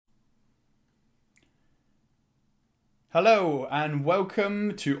Hello and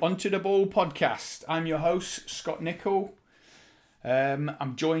welcome to Onto the Ball podcast. I'm your host, Scott Nichol.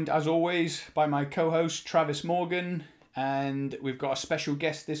 I'm joined as always by my co-host, Travis Morgan, and we've got a special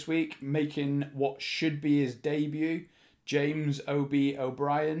guest this week making what should be his debut, James O.B.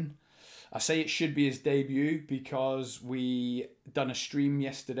 O'Brien. I say it should be his debut because we done a stream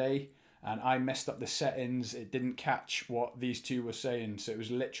yesterday and I messed up the settings. It didn't catch what these two were saying. So it was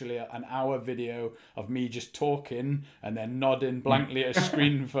literally an hour video of me just talking and then nodding blankly at a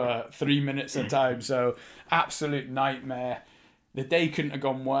screen for 3 minutes at a time. So absolute nightmare. The day couldn't have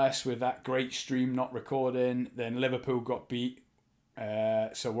gone worse with that great stream not recording. Then Liverpool got beat.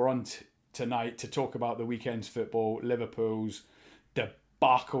 So we're on tonight to talk about the weekend's football. Liverpool's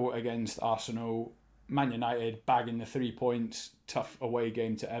debacle against Arsenal. Man United bagging the 3 points. Tough away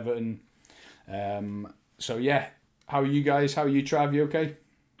game to Everton. So yeah, how are you guys? How are you, Trav? You okay?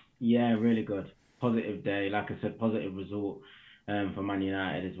 Yeah, really good. Positive day. Like I said, positive result for Man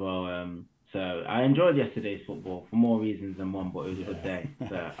United as well. So I enjoyed yesterday's football for more reasons than one, but it was a good day.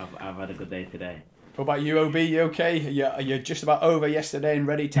 So I've had a good day today. What about you, OB? You okay? Are you just about over yesterday and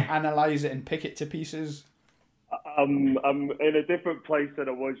ready to analyse it and pick it to pieces? I'm in a different place than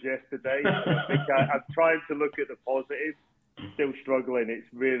I was yesterday. I think I'm trying to look at the positives. Still struggling. It's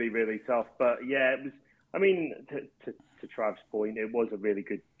really, really tough. But yeah, it was. I mean, to Trav's point, it was a really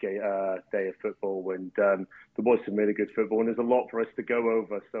good day of football, and there was some really good football, and there's a lot for us to go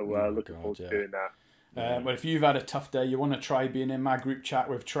over. So looking forward to doing that. Well, if you've had a tough day, you want to try being in my group chat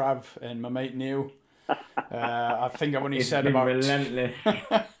with Trav and my mate Neil. I think I've only said about relentless.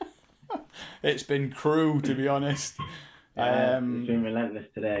 It's been cruel, to be honest. It's been relentless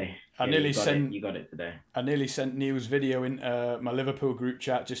today. You got it today. I nearly sent Neil's video in my Liverpool group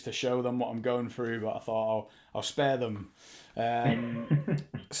chat just to show them what I'm going through, but I thought I'll spare them.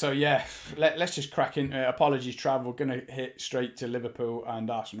 So yeah, let's just crack into it. Apologies, Trav. We're going to hit straight to Liverpool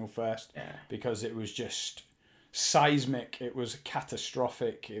and Arsenal first because it was just seismic. It was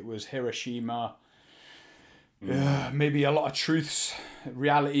catastrophic. It was Hiroshima. Maybe a lot of truths,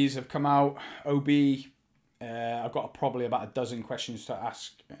 realities have come out. OB, I've got probably about a dozen questions to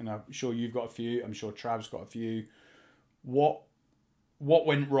ask, and I'm sure you've got a few. I'm sure Trav's got a few. What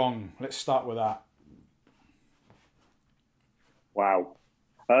went wrong? Let's start with that. Wow.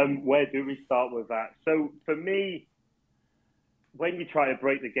 Where do we start with that? So for me, when you try to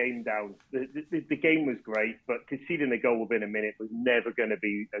break the game down, the game was great, but conceding a goal within a minute was never going to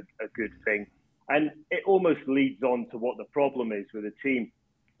be a good thing. And it almost leads on to what the problem is with the team.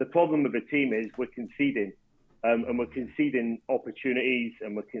 The problem with the team is we're conceding. And we're conceding opportunities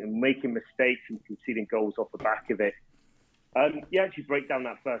and we're making mistakes and conceding goals off the back of it. You actually break down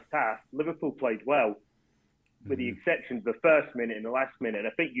that first half, Liverpool played well, with the exception of the first minute and the last minute. And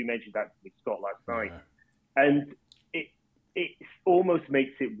I think you mentioned that to me, Scott, last night. And it almost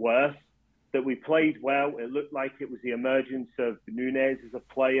makes it worse that we played well. It looked like it was the emergence of Nunez as a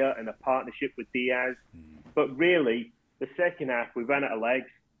player and a partnership with Diaz. But really, the second half, we ran out of legs.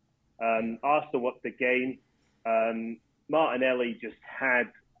 Arsenal upped the game. Martinelli just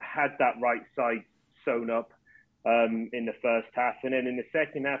had that right side sewn up in the first half. And then in the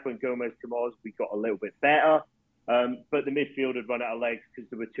second half, when Gomez came on, we got a little bit better. But the midfield had run out of legs because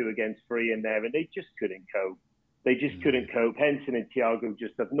there were 2 against 3 in there, and they just couldn't cope. They just couldn't cope. Henson and Thiago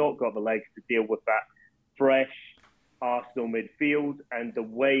just have not got the legs to deal with that fresh Arsenal midfield and the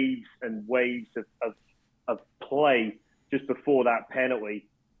waves and waves of play just before that penalty.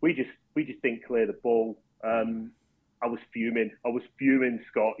 We just didn't clear the ball. I was fuming,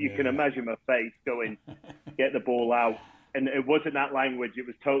 Scott. You can imagine my face going, get the ball out. And it wasn't that language. It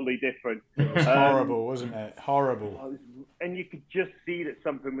was totally different. It was horrible, wasn't it? Horrible. And you could just see that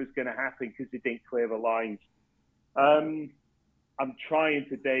something was going to happen because they didn't clear the lines. I'm trying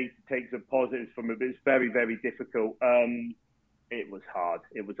today to take some positives from it, but it's very, very difficult. It was hard.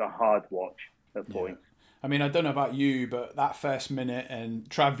 It was a hard watch at points. I mean, I don't know about you, but that first minute, and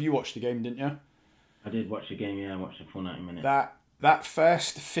Trav, you watched the game, didn't you? I did watch the game, I watched the full 90 minutes. That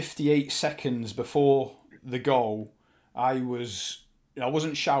first 58 seconds before the goal, I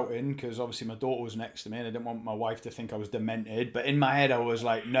wasn't shouting because obviously my daughter was next to me and I didn't want my wife to think I was demented. But in my head, I was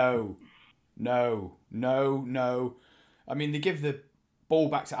like, no. I mean, they give the ball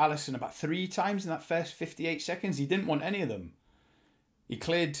back to Alisson about 3 times in that first 58 seconds. He didn't want any of them. He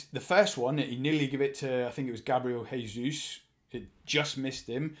cleared the first one. He nearly gave it to, I think it was Gabriel Jesus. It just missed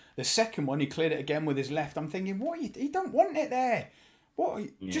him. The second one, he cleared it again with his left. I'm thinking, he don't want it there. What?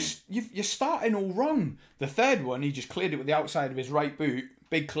 You're starting all wrong. The third one, he just cleared it with the outside of his right boot.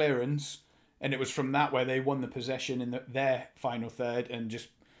 Big clearance. And it was from that where they won the possession in their final third and just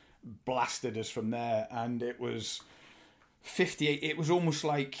blasted us from there. And it was 58, it was almost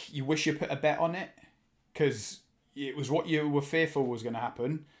like you wish you put a bet on it, because it was what you were fearful was going to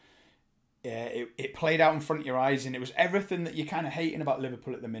happen. It played out in front of your eyes, and it was everything that you're kind of hating about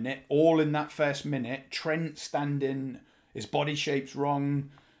Liverpool at the minute, all in that first minute. Trent standing, his body shape's wrong.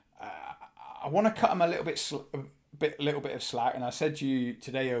 I want to cut him a little bit of slack, and I said to you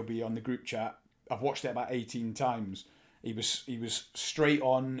today, Obi, on the group chat, I've watched it about 18 times. He was straight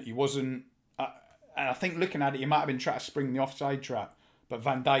on. He wasn't. And I think looking at it, he might have been trying to spring the offside trap, but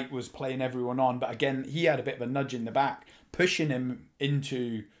Van Dijk was playing everyone on. But again, he had a bit of a nudge in the back, pushing him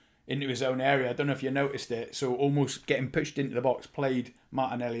into his own area. I don't know if you noticed it. So almost getting pushed into the box, played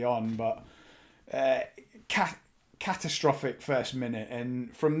Martinelli on, but catastrophic first minute.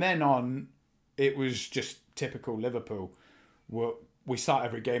 And from then on, it was just typical Liverpool. We start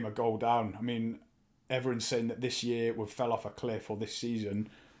every game a goal down. I mean, everyone's saying that this year we fell off a cliff, or this season,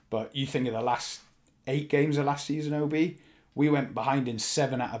 but you think of the last 8 games of last season, OB, we went behind in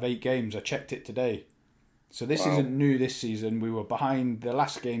 7 out of 8 games. I checked it today. So this isn't new this season. We were behind the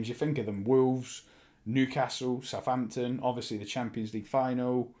last games. You think of them: Wolves, Newcastle, Southampton, obviously the Champions League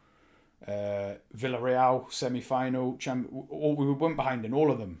final, Villarreal semi-final. We went behind in all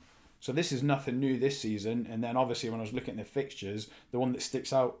of them. So this is nothing new this season. And then obviously when I was looking at the fixtures, the one that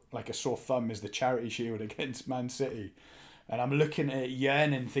sticks out like a sore thumb is the Charity Shield against Man City. And I'm looking at it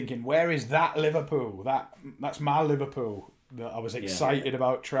yearning, thinking, where is that Liverpool? That's my Liverpool that I was excited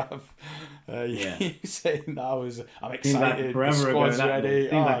about, Trav. You saying that I'm excited. Seems like forever the squad's ago. ready.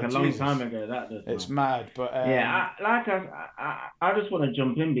 Seems like a long time ago. That does. It's mad, but I just want to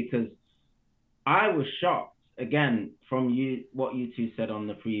jump in because I was shocked again from what you two said on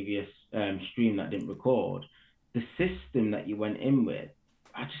the previous stream that didn't record. The system that you went in with,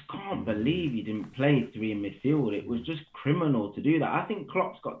 I just can't believe you didn't play 3 in midfield. It was just criminal to do that. I think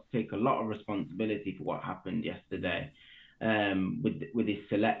Klopp's got to take a lot of responsibility for what happened yesterday, with his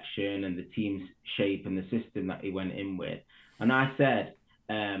selection and the team's shape and the system that he went in with. And I said,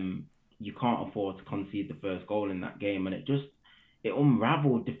 you can't afford to concede the first goal in that game, and it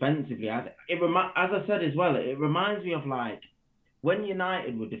unravelled defensively. As I said as well, it reminds me of like when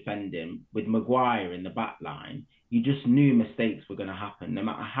United were defending with Maguire in the back line. You just knew mistakes were going to happen. No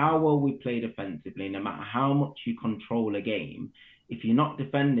matter how well we play defensively, no matter how much you control a game, if you're not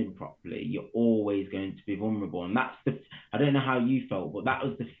defending properly, you're always going to be vulnerable. And I don't know how you felt, but that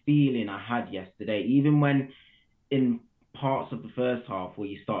was the feeling I had yesterday. Even when in parts of the first half where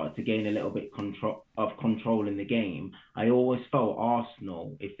you started to gain a little bit of control in the game, I always felt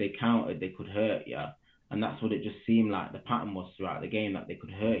Arsenal, if they countered, they could hurt you. And that's what it just seemed like the pattern was throughout the game, that they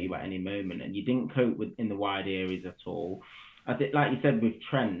could hurt you at any moment. And you didn't cope in the wide areas at all. I think, like you said, with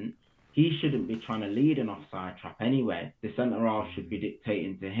Trent, he shouldn't be trying to lead an offside trap anyway. The centre-half should be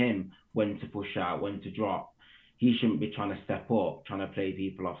dictating to him when to push out, when to drop. He shouldn't be trying to step up, trying to play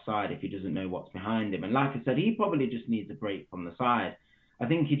people offside if he doesn't know what's behind him. And like I said, he probably just needs a break from the side. I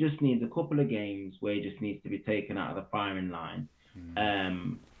think he just needs a couple of games where he just needs to be taken out of the firing line.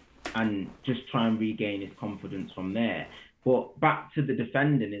 And just try and regain his confidence from there. But back to the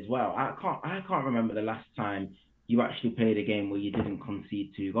defending as well. I can't remember the last time you actually played a game where you didn't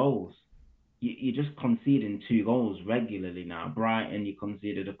concede 2 goals. You're just conceding 2 goals regularly now. Brighton, you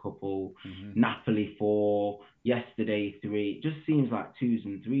conceded a couple. Napoli 4. Yesterday 3. It just seems like 2s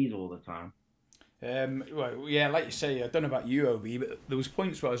and 3s all the time. Well, yeah, like you say, I don't know about you, Obi, but there was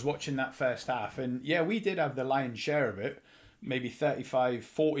points where I was watching that first half, and yeah, we did have the lion's share of it. Maybe 35,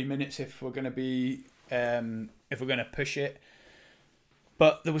 40 minutes if we're going to be, if we're going to push it.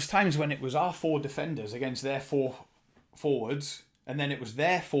 But there was times when it was our 4 defenders against their 4 forwards, and then it was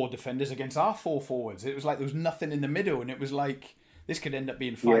their 4 defenders against our 4 forwards. It was like there was nothing in the middle, and it was like this could end up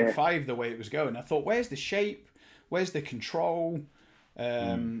being 5-5 the way it was going. I thought, where's the shape? Where's the control?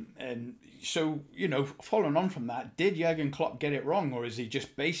 And so, following on from that, did Jurgen Klopp get it wrong, or is he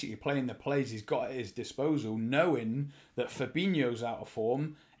just basically playing the plays he's got at his disposal, knowing that Fabinho's out of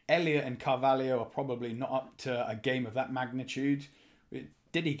form, Elliott and Carvalho are probably not up to a game of that magnitude?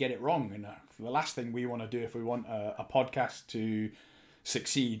 Did he get it wrong? And the last thing we want to do if we want a podcast to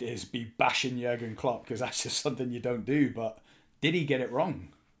succeed is be bashing Jurgen Klopp, because that's just something you don't do. But did he get it wrong?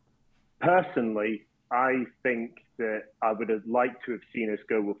 Personally, I think that I would have liked to have seen us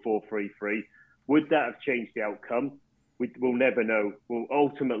go with 4-3-3. Would that have changed the outcome? We'll never know.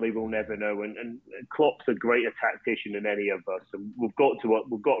 Ultimately, we'll never know. And Klopp's a greater tactician than any of us, and we've got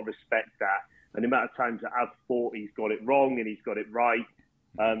to respect that. And the amount of times that I've thought he's got it wrong and he's got it right,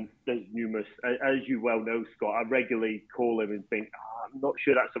 there's numerous. As you well know, Scott, I regularly call him and think, I'm not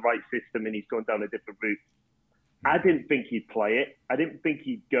sure that's the right system, and he's gone down a different route. I didn't think he'd play it. I didn't think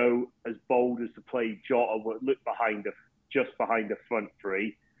he'd go as bold as to play Jota, look behind just behind the front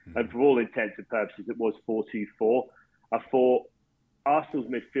three. And for all intents and purposes, it was 4-2-4. I thought Arsenal's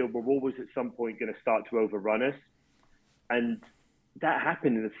midfield were always at some point going to start to overrun us. And that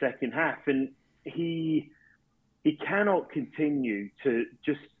happened in the second half. And he cannot continue to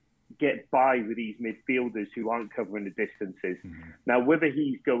just get by with these midfielders who aren't covering the distances. Now, whether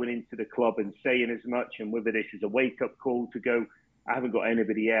he's going into the club and saying as much, and whether this is a wake-up call to go, I haven't got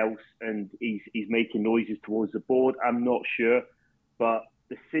anybody else, and he's making noises towards the board, I'm not sure. But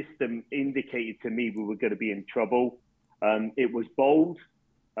the system indicated to me we were going to be in trouble. It was bold,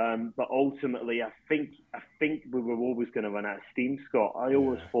 but ultimately, I think we were always going to run out of steam, Scott. I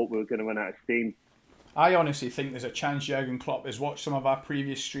always thought we were going to run out of steam. I honestly think there's a chance Jurgen Klopp has watched some of our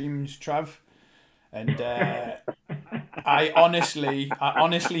previous streams, Trav, and I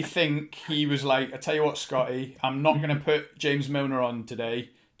honestly think he was like, I tell you what, Scotty, I'm not going to put James Milner on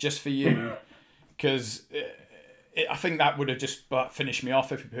today just for you, because I think that would have just finished me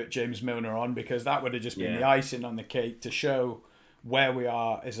off if you put James Milner on, because that would have just been the icing on the cake to show where we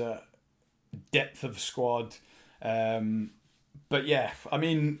are as a depth of squad. But yeah, I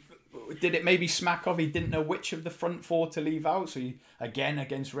mean, did it maybe smack off? He didn't know which of the front four to leave out. So he, again,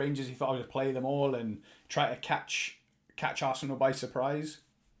 against Rangers, he thought I would play them all and try to catch Arsenal by surprise.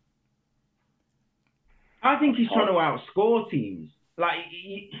 I think he's trying to outscore teams. Like,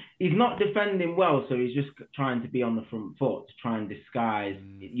 he's not defending well, so he's just trying to be on the front foot to try and disguise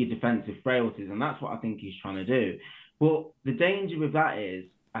your defensive frailties, and that's what I think he's trying to do. But the danger with that is,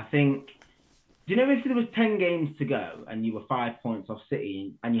 I think, do you know, if there was 10 games to go and you were 5 points off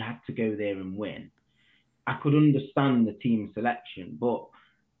City and you had to go there and win, I could understand the team selection. But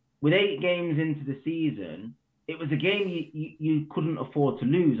with 8 games into the season, it was a game you couldn't afford to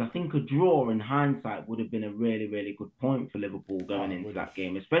lose. I think a draw in hindsight would have been a really, really good point for Liverpool going into that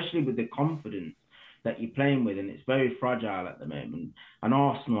game, especially with the confidence that you're playing with, and it's very fragile at the moment. And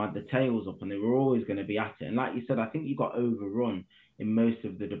Arsenal had the tails up and they were always going to be at it. And like you said, I think you got overrun in most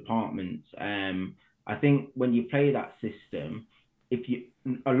of the departments. I think when you play that system,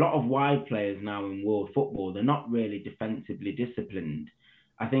 a lot of wide players now in world football, they're not really defensively disciplined.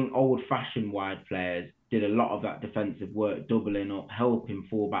 I think old-fashioned wide players did a lot of that defensive work, doubling up, helping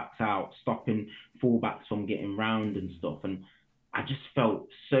fullbacks out, stopping fullbacks from getting round and stuff. And I just felt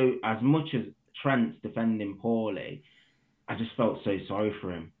so, as much as Trent's defending poorly, I just felt so sorry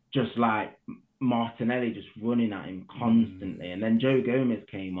for him. Just like Martinelli just running at him constantly. And then Joe Gomez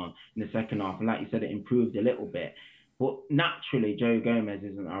came on in the second half, and like you said, it improved a little bit. But naturally, Joe Gomez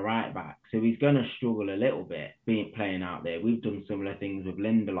isn't a right back, so he's going to struggle a little bit playing out there. We've done similar things with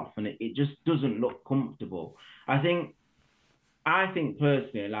Lindelof, and it just doesn't look comfortable. I think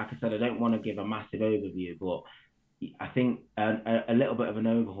personally, like I said, I don't want to give a massive overview, but I think a little bit of an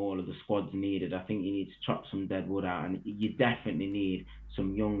overhaul of the squad's needed. I think you need to chop some dead wood out, and you definitely need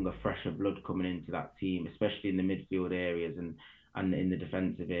some younger, fresher blood coming into that team, especially in the midfield areas and in the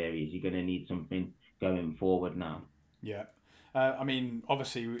defensive areas. You're going to need something going forward now. Yeah. I mean,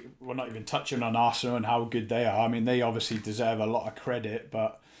 obviously, we're not even touching on Arsenal and how good they are. I mean, they obviously deserve a lot of credit,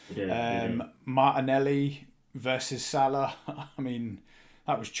 but Martinelli versus Salah, I mean,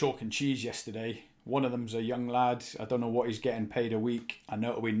 that was chalk and cheese yesterday. One of them's a young lad. I don't know what he's getting paid a week. I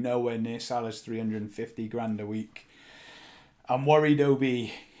know it'll be nowhere near Salah's 350 grand a week. I'm worried,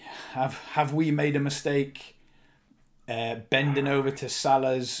 Obi. Have we made a mistake bending over to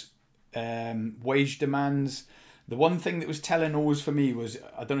Salah's wage demands? The one thing that was telling always for me was,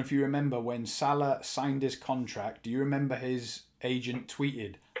 I don't know if you remember when Salah signed his contract, do you remember his agent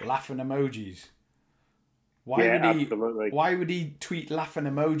tweeted laughing emojis? Why would he tweet laughing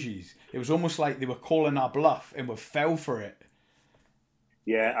emojis? It was almost like they were calling our bluff and we fell for it.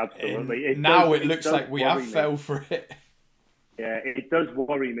 Yeah, absolutely. It looks like we have fell for it. Yeah, it does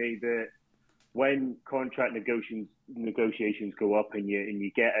worry me that when contract negotiations go up and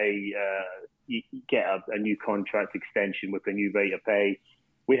you get a new contract extension with a new rate of pay,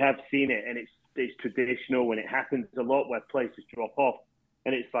 we have seen it, and it's traditional, and it happens a lot where players just drop off,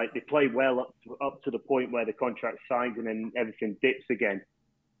 and it's like they play well up to the point where the contract's signed and then everything dips again.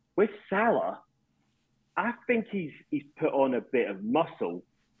 With Salah, I think he's put on a bit of muscle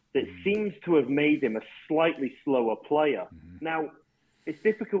that seems to have made him a slightly slower player. Now, it's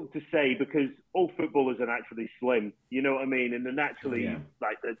difficult to say because all footballers are naturally slim, you know what I mean? And they're naturally,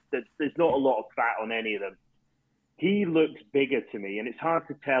 like, there's not a lot of fat on any of them. He looks bigger to me, and it's hard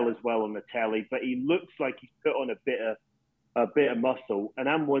to tell as well on the telly, but he looks like he's put on a bit of muscle, and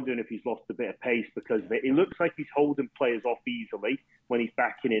I'm wondering if he's lost a bit of pace because of it. It looks like he's holding players off easily when he's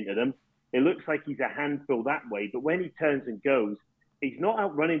backing into them. It looks like he's a handful that way, but when he turns and goes, he's not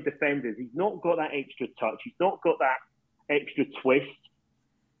outrunning defenders. He's not got that extra touch. He's not got that extra twist.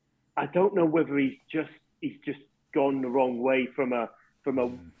 I don't know whether he's just gone the wrong way from a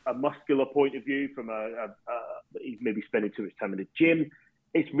muscular point of view, he's maybe spending too much time in the gym.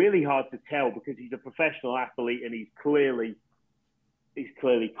 It's really hard to tell because he's a professional athlete and he's clearly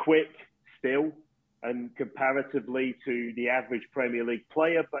quick still, and comparatively to the average Premier League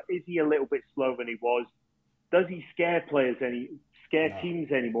player. But is he a little bit slower than he was? Does he scare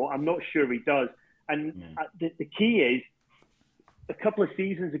teams anymore? I'm not sure he does. And the key is, a couple of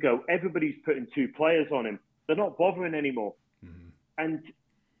seasons ago, everybody's putting 2 players on him. They're not bothering anymore. Mm-hmm. And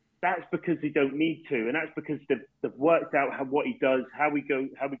that's because they don't need to. And that's because they've worked out what he does, how he goes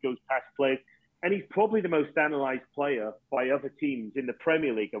past players. And he's probably the most analysed player by other teams in the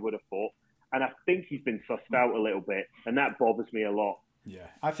Premier League, I would have thought. And I think he's been sussed out a little bit. And that bothers me a lot. Yeah,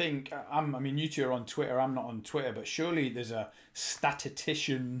 I think, you two are on Twitter, I'm not on Twitter, but surely there's a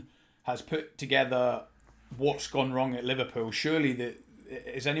statistician has put together what's gone wrong at Liverpool. Surely,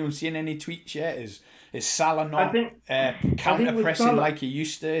 has anyone seen any tweets yet? Is Salah not counter-pressing like he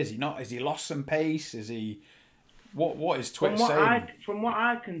used to? Is he not? Has he lost some pace? Is he... What is Twitter saying? From what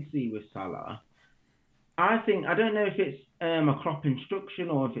I can see with Salah, I don't know if it's a Klopp instruction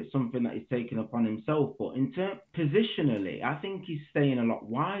or if it's something that he's taken upon himself, but positionally, I think he's staying a lot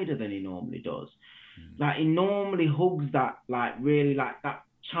wider than he normally does. Like, he normally hugs that, really that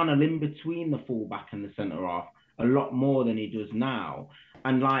channel in between the fullback and the centre half a lot more than he does now.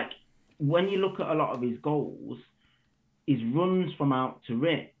 And when you look at a lot of his goals, his runs from out to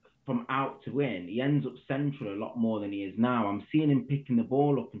in, he ends up central a lot more than he is now. I'm seeing him picking the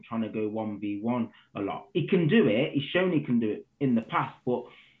ball up and trying to go 1v1 a lot. He can do it. He's shown he can do it in the past, but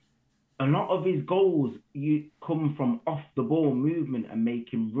a lot of his goals come from off the ball movement and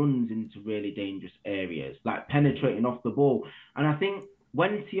making runs into really dangerous areas, like penetrating off the ball. And I think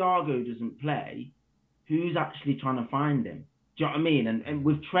when Thiago doesn't play, who's actually trying to find him? Do you know what I mean? And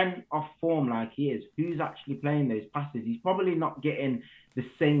with Trent off form like he is, who's actually playing those passes? He's probably not getting the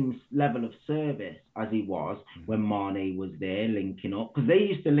same level of service as he was when Mane was there linking up. Because they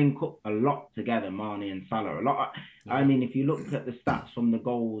used to link up a lot together, Mane and Salah. A lot. I mean, if you look at the stats from the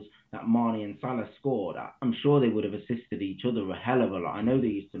goals that Mane and Salah scored, I'm sure they would have assisted each other a hell of a lot. I know they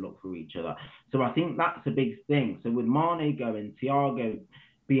used to look for each other. So I think that's a big thing. So with Mane going, Thiago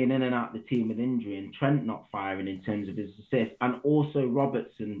being in and out of the team with injury, and Trent not firing in terms of his assists, and also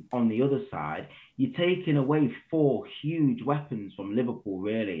Robertson on the other side, you're taking away 4 huge weapons from Liverpool,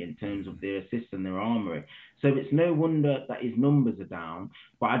 really, in terms of their assists and their armoury. So it's no wonder that his numbers are down.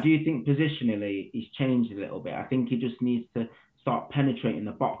 But I do think positionally he's changed a little bit. I think he just needs to start penetrating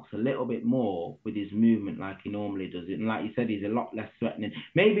the box a little bit more with his movement like he normally does it. And like you said, he's a lot less threatening.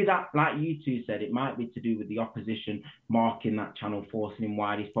 Maybe that, like you two said, it might be to do with the opposition marking that channel, forcing him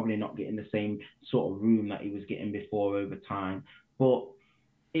wide. He's probably not getting the same sort of room that he was getting before over time. But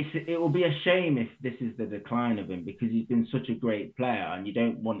it will be a shame if this is the decline of him, because he's been such a great player and you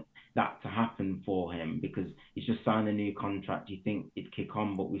don't want that to happen for him because he's just signed a new contract. You think it'd kick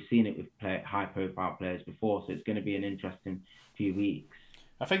on, but we've seen it with high-profile players before, so it's going to be an interesting few weeks.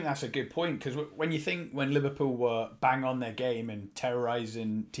 I think that's a good point, because when Liverpool were bang on their game and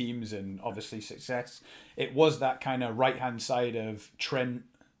terrorising teams and obviously success, it was that kind of right-hand side of Trent,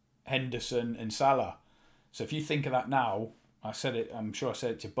 Henderson and Salah. So if you think of that now, I'm sure I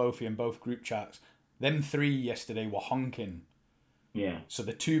said it to both of you in both group chats, them 3 yesterday were honking. Yeah. So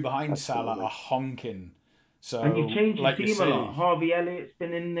the 2 behind Salah are honking. So, and you've changed like your team a lot. Harvey Elliott's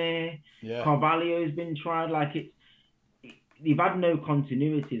been in there. Yeah. Carvalho's been tried. You've had no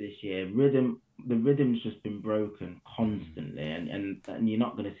continuity this year. The rhythm's just been broken constantly, and you're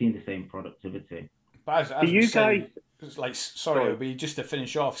not going to see the same productivity. But as you guys, Obi, just to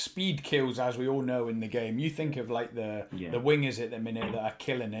finish off, speed kills, as we all know in the game. You think of the wingers at the minute that are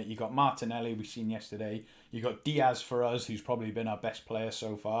killing it. You got Martinelli, we've seen yesterday. You got Diaz for us, who's probably been our best player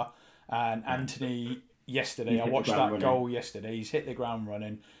so far, and Anthony yesterday. I watched that goal yesterday. He's hit the ground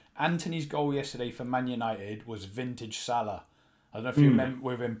running. Anthony's goal yesterday for Man United was vintage Salah. I don't know if you remember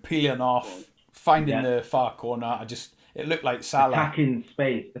with him peeling off, finding the far corner. It looked like Salah. Attacking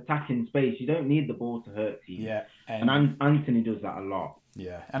space. You don't need the ball to hurt you. Yeah. And Anthony does that a lot.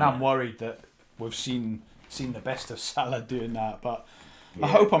 Yeah. And I'm worried that we've seen the best of Salah doing that. But I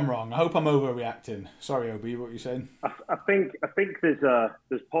hope I'm wrong. I hope I'm overreacting. Sorry, Obi, what were you saying? I think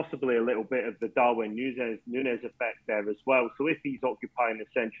there's possibly a little bit of the Darwin Núñez effect there as well. So if he's occupying the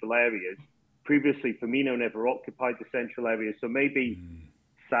central areas, previously Firmino never occupied the central areas, so maybe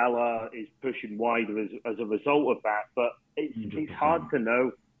Salah is pushing wider as a result of that. But it's hard to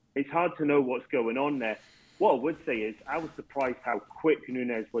know. It's hard to know what's going on there. What I would say is I was surprised how quick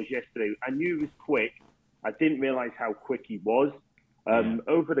Núñez was yesterday. I knew he was quick, I didn't realise how quick he was.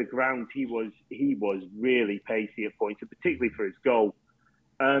 Over the ground, he was really pacey at points, and particularly for his goal.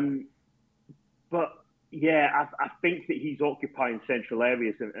 But yeah, I think that he's occupying central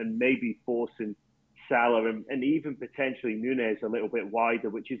areas and maybe forcing Salah and even potentially Nunez a little bit wider,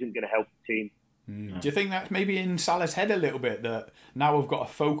 which isn't going to help the team. Do you think that's maybe in Salah's head a little bit, that now we've got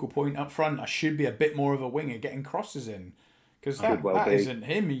a focal point up front, I should be a bit more of a winger getting crosses in? Because that isn't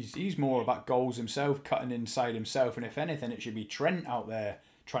him. He's more about goals himself, cutting inside himself, and if anything, it should be Trent out there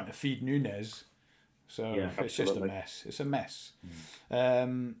trying to feed Nunez. So it's just a mess. It's a mess.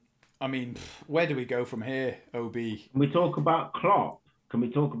 I mean, where do we go from here, OB? Can we talk about Klopp? Just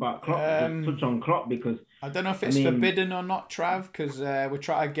touch on Klopp, because I don't know if it's forbidden or not, Trav, because we're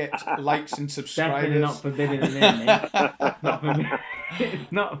trying to get likes and subscribers. Definitely not forbidden in here, mate.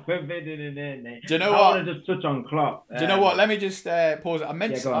 It's not forbidden in here, mate. Do you know I what? want to just touch on Klopp. Do you know what? Let me just pause. I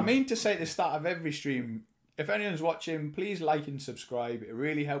mean to say at the start of every stream, if anyone's watching, please like and subscribe. It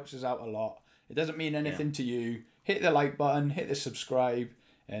really helps us out a lot. It doesn't mean anything to you. Hit the like button, hit the subscribe,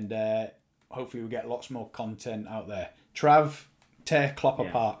 and hopefully we'll get lots more content out there. Trav, tear Klopp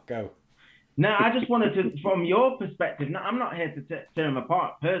apart. Go. No, I just wanted to, from your perspective, no, I'm not here to tear him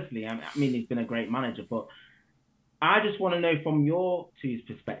apart personally. I mean, he's been a great manager, but I just want to know from your two's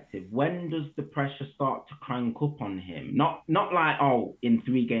perspective, when does the pressure start to crank up on him? Not like, in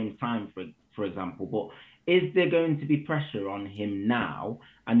 3 games' time, for example, but is there going to be pressure on him now?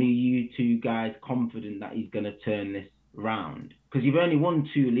 And are you two guys confident that he's going to turn this round? Because you've only won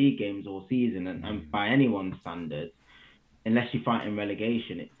 2 league games all season, and by anyone's standards, unless you're fighting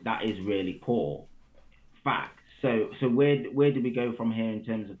relegation, that is really poor. Fact. So where do we go from here in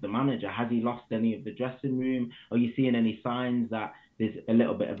terms of the manager? Has he lost any of the dressing room? Are you seeing any signs that there's a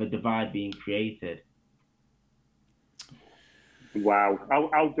little bit of a divide being created? Wow,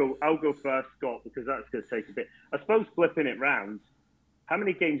 I'll go first, Scott, because that's going to take a bit. I suppose flipping it round, how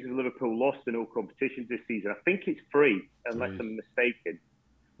many games has Liverpool lost in all competitions this season? I think it's 3, unless I'm mistaken.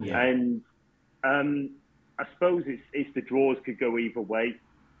 Yeah. And I suppose it's the draws could go either way.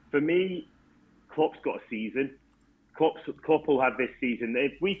 For me, Klopp's got a season. Klopp will have this season.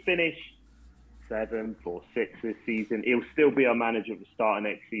 If we finish 7th or 6th this season, he'll still be our manager at the start of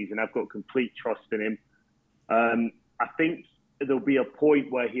next season. I've got complete trust in him. I think there'll be a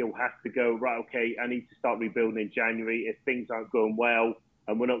point where he'll have to go, right, okay, I need to start rebuilding in January if things aren't going well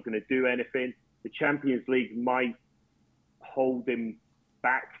and we're not going to do anything. The Champions League might hold him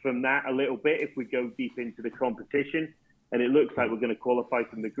back from that a little bit if we go deep into the competition, and it looks like we're going to qualify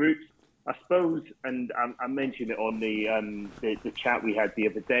from the groups. I suppose, and I mentioned it on the chat we had the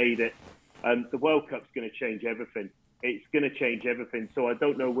other day, that the World Cup's going to change everything. It's going to change everything. So I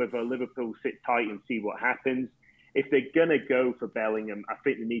don't know whether Liverpool sit tight and see what happens. If they're going to go for Bellingham, I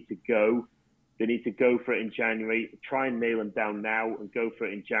think they need to go. They need to go for it in January. Try and nail him down now and go for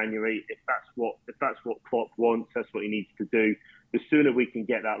it in January. If that's what Klopp wants, that's what he needs to do. The sooner we can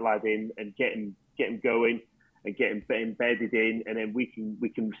get that lad in and get him going and get him embedded in, and then we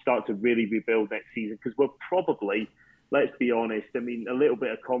can start to really rebuild next season. Because we're probably, let's be honest, I mean, a little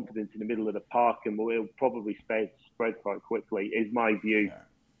bit of confidence in the middle of the park, and we'll probably spread quite quickly, is my view.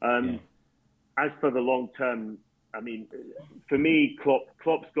 As for the long term, I mean, for me,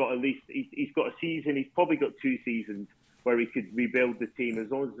 Klopp's got at least he's got a season. He's probably got 2 seasons where he could rebuild the team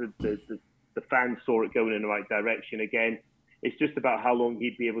as long as the fans saw it going in the right direction again. It's just about how long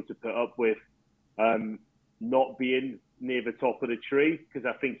he'd be able to put up with not being near the top of the tree, because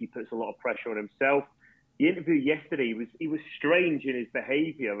I think he puts a lot of pressure on himself. The interview yesterday, he was strange in his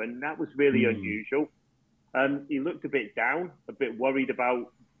behaviour, and that was really unusual. He looked a bit down, a bit worried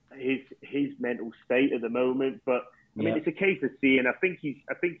about his mental state at the moment. But I mean, it's a case of seeing. I think he's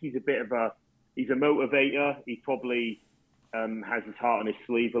a bit of he's a motivator. He probably has his heart on his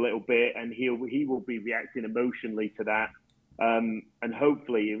sleeve a little bit, and he will be reacting emotionally to that. And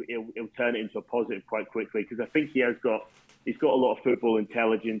hopefully he'll turn it into a positive quite quickly, because I think he's got a lot of football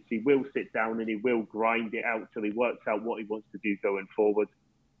intelligence. He will sit down and he will grind it out till he works out what he wants to do going forward.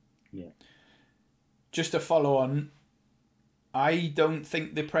 Yeah. Just to follow on, I don't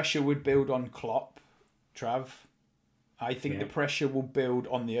think the pressure would build on Klopp, Trav. I think the pressure will build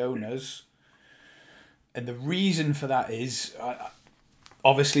on the owners. And the reason for that is...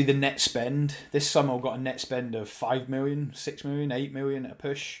 obviously, the net spend. This summer, we've got a net spend of 5 million, 6 million, 8 million at a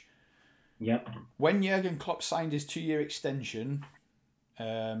push. Yep. When Jurgen Klopp signed his 2-year extension,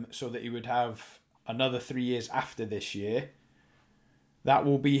 so that he would have another 3 years after this year, that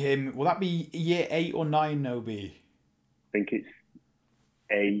will be him. Will that be year 8 or 9, Nobi? I think it's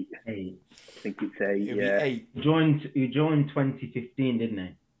 8. I think it's 8. It'll be 8. He joined 2015, didn't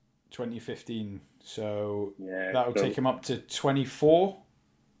he? 2015. So Yeah, that'll take him up to 24,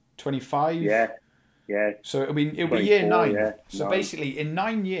 25. Yeah. So it'll be year 9. Yeah, so basically, in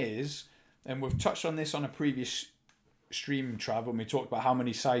 9 years, and we've touched on this on a previous stream, Trav, when we talked about how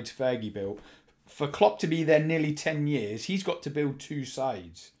many sides Fergie built. For Klopp to be there nearly 10 years, he's got to build 2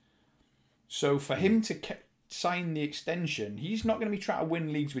 sides. So for him to sign the extension, he's not going to be trying to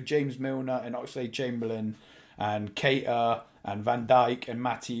win leagues with James Milner and Oxlade-Chamberlain and Keita and Van Dijk and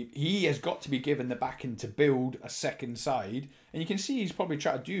Matip. He has got to be given the backing to build a second side. And you can see he's probably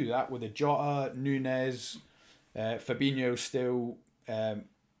trying to do that with a Jota, Nunez, Fabinho still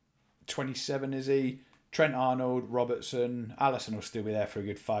 27, is he? Trent Arnold, Robertson, Alisson will still be there for a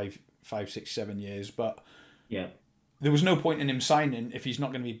good 5, 6, 7 years. But yeah, there was no point in him signing if he's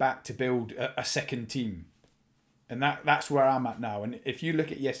not going to be back to build a second team. And that's where I'm at now. And if you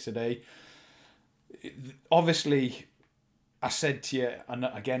look at yesterday, obviously, I said to you, and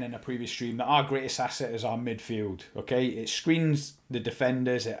again in a previous stream, that our greatest asset is our midfield. Okay, it screens the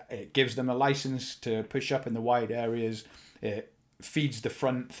defenders. It gives them a license to push up in the wide areas. It feeds the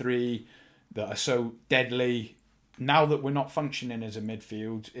front 3 that are so deadly. Now that we're not functioning as a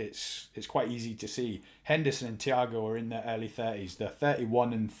midfield, it's quite easy to see. Henderson and Thiago are in their early 30s. They're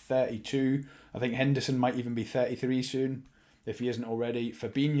 31 and 32. I think Henderson might even be 33 soon, if he isn't already.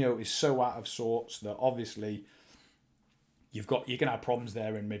 Fabinho is so out of sorts that obviously you're going to have problems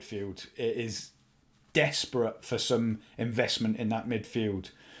there in midfield. It is desperate for some investment in that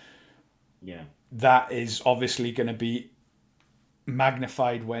midfield. Yeah. That is obviously going to be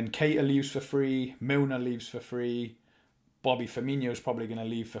magnified when Keita leaves for free, Milner leaves for free, Bobby Firmino is probably going to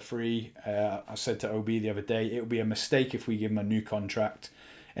leave for free. I said to OB the other day, it would be a mistake if we give him a new contract.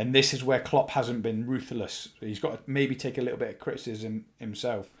 And this is where Klopp hasn't been ruthless. He's got to maybe take a little bit of criticism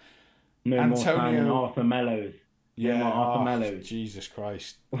himself. No more signing Arthur Mellows. Jesus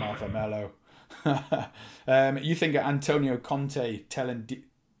Christ, Arthur Mello. You think of Antonio Conte telling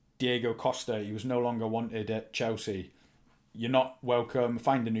Diego Costa he was no longer wanted at Chelsea. You're not welcome.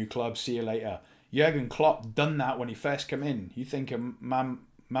 Find a new club. See you later. Jurgen Klopp done that when he first came in. You think of Mamadou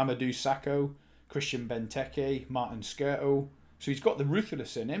Sakho, Christian Benteke, Martin Skrtel. So he's got the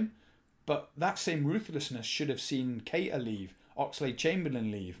ruthless in him, but that same ruthlessness should have seen Keita leave,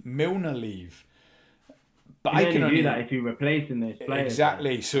 Oxlade-Chamberlain leave, Milner leave. But I can only do that if you're replacing those players.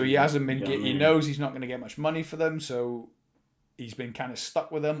 Exactly. So he hasn't been. He knows he's not going to get much money for them, so he's been kind of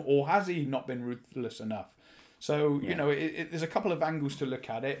stuck with them, or has he not been ruthless enough? So, you know, there's a couple of angles to look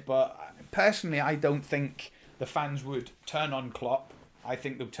at it, but personally, I don't think the fans would turn on Klopp. I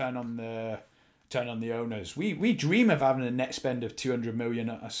think they'll turn on the owners. We dream of having a net spend of 200 million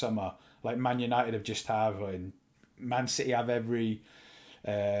a summer, like Man United have just have, and Man City have every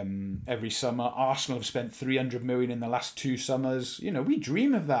summer. Arsenal have spent 300 million in the last 2 summers. You know, we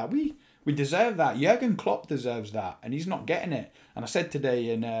dream of that. We deserve that. Jurgen Klopp deserves that, and he's not getting it. And I said today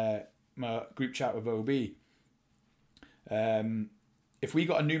in my group chat with OB, if we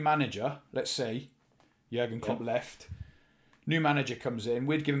got a new manager, let's say Jurgen Klopp left, new manager comes in,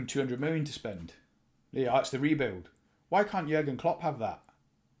 we'd give him 200 million to spend. Yeah, it's the rebuild. Why can't Jurgen Klopp have that?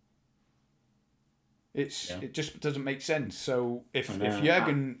 It just doesn't make sense. So if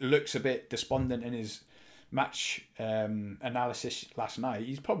Jurgen looks a bit despondent in his match analysis last night,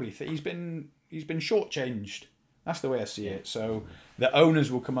 he's probably he's been shortchanged. That's the way I see it. So the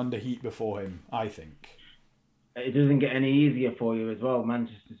owners will come under heat before him, I think. It doesn't get any easier for you as well.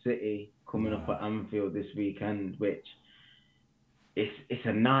 Manchester City coming up at Anfield this weekend, which it's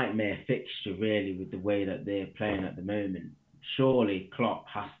a nightmare fixture really with the way that they're playing at the moment. Surely Klopp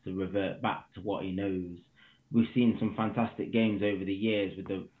has to revert back to what he knows. We've seen some fantastic games over the years with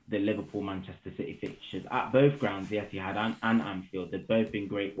the Liverpool-Manchester City fixtures at both grounds, the Etihad and Anfield. They've both been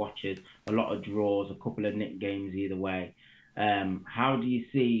great watches, a lot of draws, a couple of nick games either way. How do you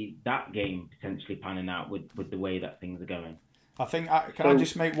see that game potentially panning out with the way that things are going? I think, I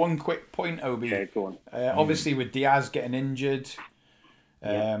just make one quick point, Obi? Yeah, go on. Obviously, with Diaz getting injured,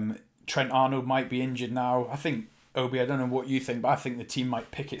 Trent Arnold might be injured now. I think, Obi, I don't know what you think, but I think the team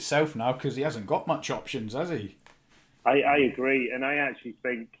might pick itself now because he hasn't got much options, has he? I agree, and I actually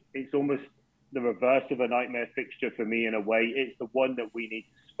think it's almost the reverse of a nightmare fixture for me in a way. It's the one that we need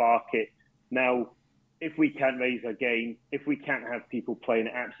to spark it. Now, if we can't raise our game, if we can't have people playing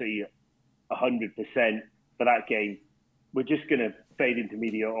absolutely 100% for that game, we're just going to fade into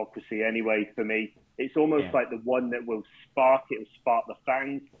mediocrity anyway. For me, it's almost like the one that will spark it, will spark the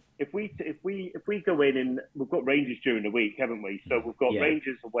fans. If we go in and we've got Rangers during the week, haven't we? So we've got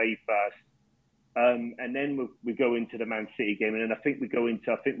Rangers away first, and then we go into the Man City game, and then I think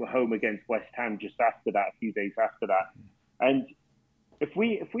we're home against West Ham just after that, a few days after that, and if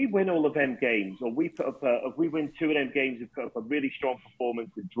we win all of them games, or if we win 2 of them games and put up a really strong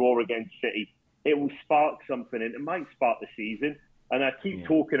performance and draw against City, it will spark something, and it might spark the season. And I keep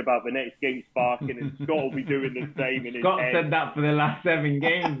talking about the next game sparking, and Scott will be doing the same in his Scott head. said that for the last 7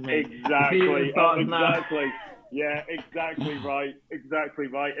 games, mate. Exactly. Yeah, exactly right.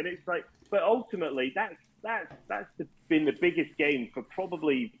 And it's like, but ultimately, that's been the biggest game for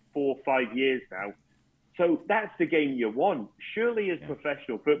probably 4 or 5 years now. So that's the game you want. Surely, as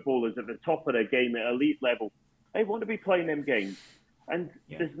professional footballers at the top of their game at elite level, they want to be playing them games. And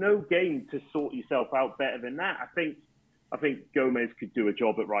there's no game to sort yourself out better than that. I think Gomez could do a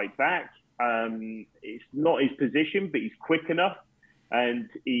job at right back. It's not his position, but he's quick enough, and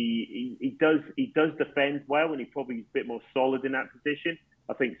he does defend well, and he probably is a bit more solid in that position.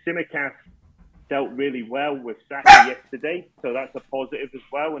 I think Tsimikas dealt really well with Saka yesterday, so that's a positive as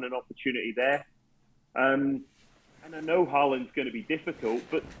well, and an opportunity there. And I know Haaland's going to be difficult,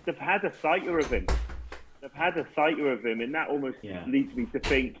 but they've had a sighter of him. And that almost leads me to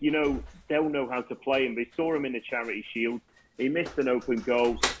think, they'll know how to play him. They saw him in the Charity Shield. He missed an open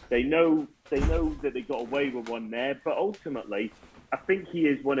goal. They know that they got away with one there. But ultimately, I think he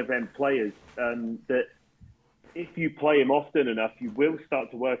is one of them players that if you play him often enough, you will start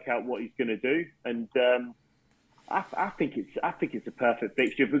to work out what he's going to do. And I think it's a perfect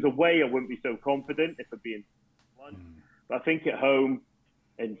fixture. If it was away, I wouldn't be so confident if it'd be in one. But I think at home,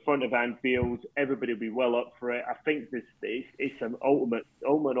 in front of Anfield, everybody will be well up for it. I think it's an ultimate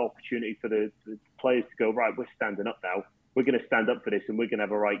opportunity for the players to go, right, we're standing up now. We're going to stand up for this, and we're going to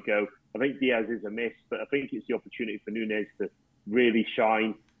have a right go. I think Diaz is a miss, but I think it's the opportunity for Núñez to really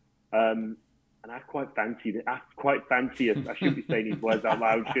shine. And I quite fancy us. I shouldn't be saying these words out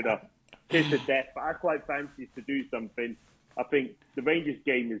loud, should I? Kiss of death, but I quite fancy us to do something. I think the Rangers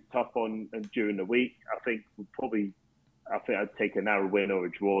game is tough on during the week. I think I'd take a narrow win or a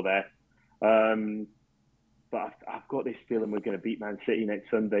draw there. But I've got this feeling we're going to beat Man City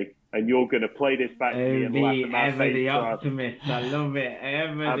next Sunday. And you're going to play this back to me and laugh at my face. Ever the optimist. I love it.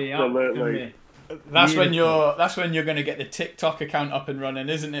 Ever the optimist. That's when you're going to get the TikTok account up and running,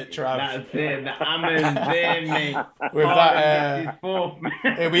 isn't it, Trav? That's it. The Ammon's there, mate. With that,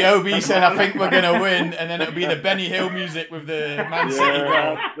 it'll be OB saying, "I think we're going to win," and then it'll be the Benny Hill music with the Man City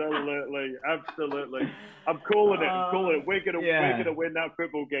goal. Absolutely. I'm calling it. We're gonna win that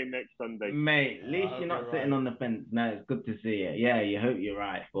football game next Sunday, mate. At least you're not sitting on the fence. No, it's good to see it. Yeah, you hope you're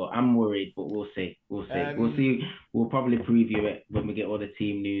right, but I'm worried. But we'll see. We'll see. We'll probably preview it when we get all the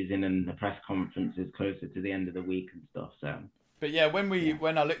team news in and the press conferences closer to the end of the week and stuff. So. But yeah,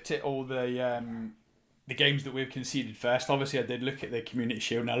 when I looked at all the games that we've conceded first, obviously I did look at the Community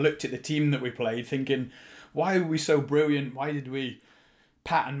Shield, and I looked at the team that we played, thinking, why were we so brilliant? Why did we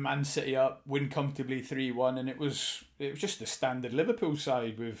pattern Man City up, win comfortably 3-1, and it was just the standard Liverpool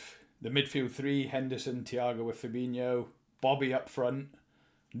side with the midfield 3, Henderson, Thiago with Fabinho, Bobby up front,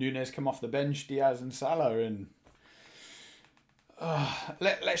 Núñez come off the bench, Diaz and Salah, and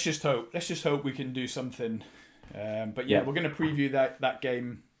let's just hope we can do something. But yeah, we're going to preview that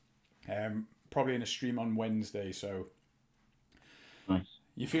game probably in a stream on Wednesday. So nice.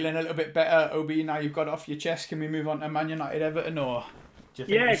 You feeling a little bit better, OB? Now you've got it off your chest. Can we move on to Man United Everton, or do you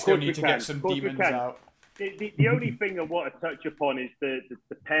think we still need to get some demons out? The only thing I want to touch upon is the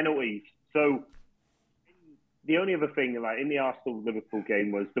penalties. So the only other thing, like in the Arsenal-Liverpool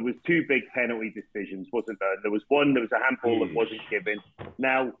game, was there was 2 big penalty decisions, wasn't there? There was a handball that wasn't given.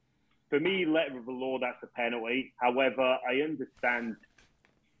 Now, for me, letter of the law, that's a penalty. However, I understand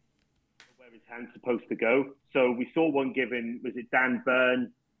where his hand's supposed to go. So we saw one given, was it Dan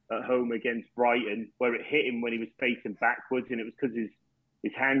Burn at home against Brighton, where it hit him when he was facing backwards, and it was because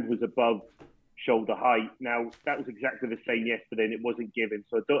his hand was above shoulder height. Now, that was exactly the same yesterday, and it wasn't given.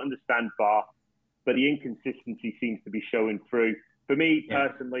 So I don't understand VAR, but the inconsistency seems to be showing through. For me,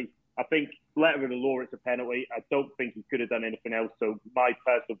 personally, I think letter of the law, it's a penalty. I don't think he could have done anything else. So my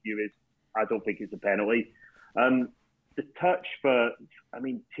personal view is I don't think it's a penalty. The touch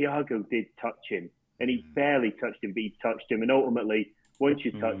Thiago did touch him, and he barely touched him, but he touched him. And ultimately, once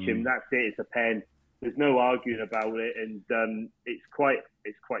you touch him, that's it. It's a pen. There's no arguing about it, and it's quite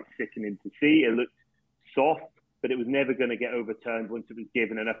sickening to see. It looked soft, but it was never going to get overturned once it was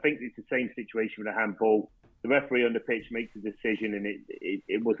given. And I think it's the same situation with a handball. The referee on the pitch makes a decision, and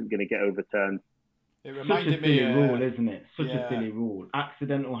it wasn't going to get overturned. It reminded me. Such a silly rule, isn't it? Such a silly rule.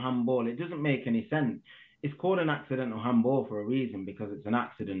 Accidental handball. It doesn't make any sense. It's called an accidental handball for a reason, because it's an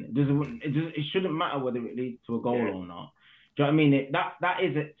accident. It shouldn't matter whether it leads to a goal or not. Do you know what I mean? That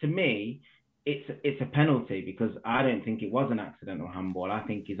is it to me. it's a penalty because I don't think it was an accidental handball. I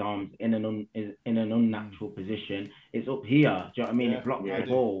think his arm's is in an unnatural position. It's up here. Do you know what I mean? Yeah, it blocks I the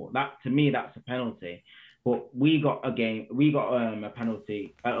do. ball. That to me, that's a penalty. But we got a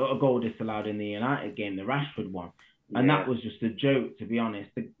penalty, a goal disallowed in the United game, the Rashford one, and that was just a joke, to be honest.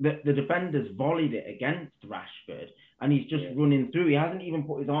 The defenders volleyed it against Rashford, and he's just running through. He hasn't even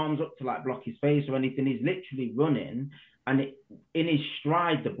put his arms up to like block his face or anything. He's literally running, and in his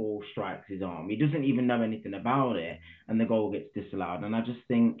stride, the ball strikes his arm. He doesn't even know anything about it, and the goal gets disallowed. And I just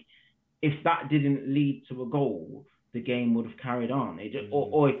think if that didn't lead to a goal, the game would have carried on.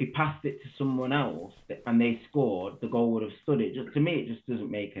 Or if he passed it to someone else and they scored, the goal would have stood. To me, it just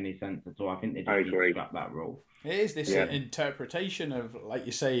doesn't make any sense at all. I think they just need to scrap that rule. It is this interpretation of, like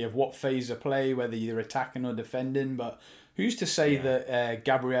you say, of what phase of play, whether you're attacking or defending. But who's to say that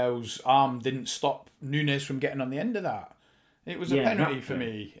Gabriel's arm didn't stop Nunes from getting on the end of that? It was a penalty for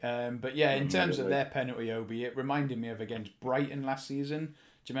me. But yeah, in terms of their penalty, Obi, it reminded me of against Brighton last season.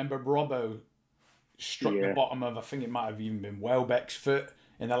 Do you remember Robbo struck the bottom of, I think it might have even been Welbeck's foot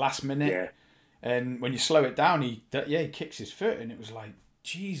in the last minute? Yeah. And when you slow it down, he kicks his foot, and it was like,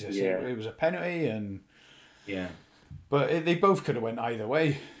 Jesus, it was a penalty. But they both could have went either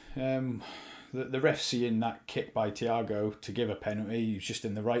way. The ref seeing that kick by Thiago to give a penalty, he was just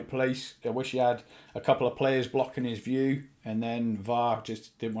in the right place. I wish he had a couple of players blocking his view, and then VAR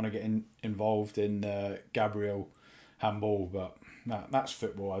just didn't want to get involved in Gabriel handball. But that's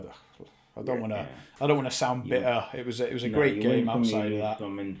football. I don't want to. I don't want to sound bitter. It was a great game outside of that.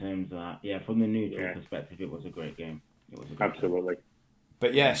 In terms of that, from the neutral perspective, it was a great game. Absolutely.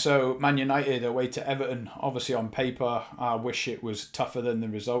 But yeah, so Man United away to Everton. Obviously, on paper, I wish it was tougher than the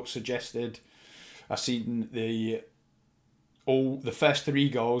results suggested. I seen the first 3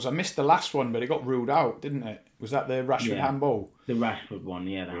 goals. I missed the last one, but it got ruled out, didn't it? Was that the Rashford handball? The Rashford one,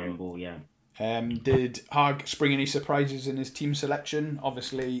 the handball, yeah. Did Hag spring any surprises in his team selection?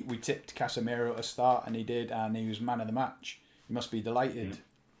 Obviously, we tipped Casemiro at the start, and he did, and he was man of the match. He must be delighted. Yeah.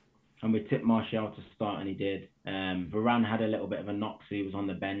 And we tipped Martial to start, and he did. Varane had a little bit of a knock, so he was on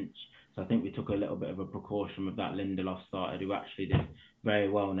the bench. So I think we took a little bit of a precaution with that Lindelof started, who actually did very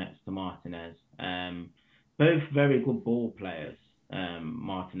well next to Martinez. Both very good ball players,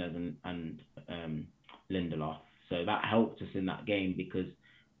 Martinez and Lindelof. So that helped us in that game because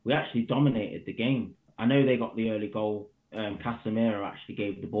we actually dominated the game. I know they got the early goal. Casemiro actually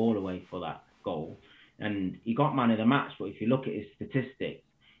gave the ball away for that goal. And he got man of the match, but if you look at his statistics,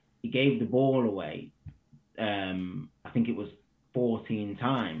 he gave the ball away, I think it was 14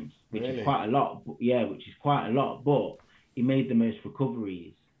 times, which is quite a lot. Which is quite a lot, but he made the most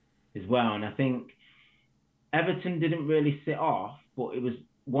recoveries as well. And I think Everton didn't really sit off, but it was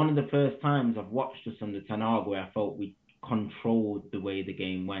one of the first times I've watched us under Ten Hag where I felt we controlled the way the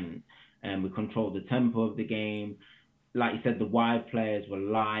game went. And we controlled the tempo of the game. Like you said, the wide players were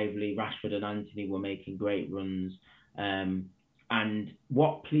lively. Rashford and Antony were making great runs. And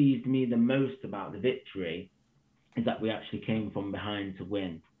what pleased me the most about the victory is that we actually came from behind to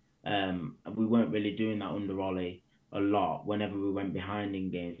win. We weren't really doing that under Ollie a lot. Whenever we went behind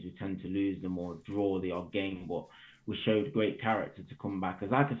in games, we tend to lose them or draw the odd game, but we showed great character to come back.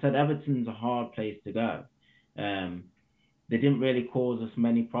 As like I said, Everton's a hard place to go. They didn't really cause us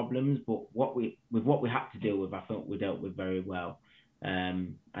many problems, but what we had to deal with, I thought we dealt with very well.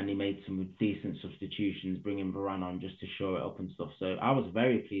 And he made some decent substitutions, bringing Varane on just to shore it up and stuff. So I was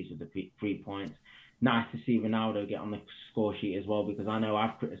very pleased with the 3 points. Nice to see Ronaldo get on the score sheet as well, because I know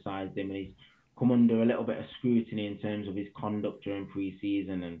I've criticised him and he's come under a little bit of scrutiny in terms of his conduct during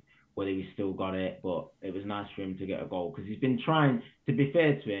pre-season and whether he still got it. But it was nice for him to get a goal because he's been trying. To be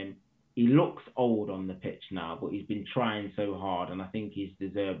fair to him, he looks old on the pitch now, but he's been trying so hard, and I think he's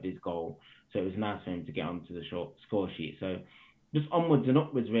deserved his goal. So it was nice for him to get onto the score sheet. So just onwards and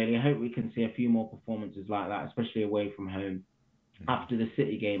upwards, really. I hope we can see a few more performances like that, especially away from home. After the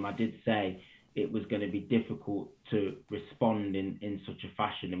City game, I did say it was going to be difficult to respond in such a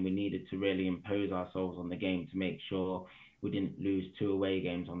fashion, and we needed to really impose ourselves on the game to make sure we didn't lose 2 away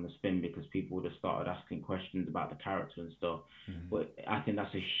games on the spin, because people would have started asking questions about the character and stuff. But I think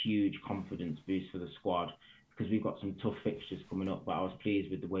that's a huge confidence boost for the squad because we've got some tough fixtures coming up, but I was pleased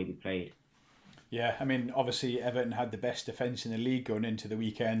with the way we played. Yeah, I mean, obviously Everton had the best defence in the league going into the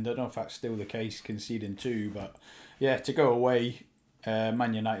weekend. I don't know if that's still the case, conceding 2, but yeah, to go away,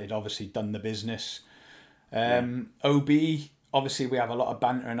 Man United obviously done the business. OB, obviously we have a lot of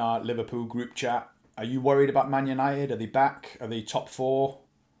banter in our Liverpool group chat. Are you worried about Man United? Are they back? Are they top 4?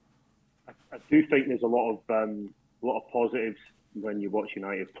 I do think there's a lot of positives when you watch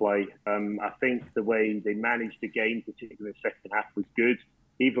United play. I think the way they managed the game, particularly in the second half, was good.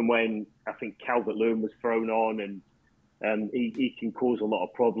 even when I think Calvert-Lewin was thrown on, and he can cause a lot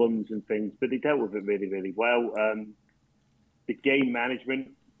of problems and things, but they dealt with it really, really well. The game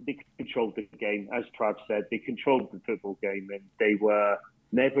management, they controlled the game. As Trav said, they controlled the football game, and they were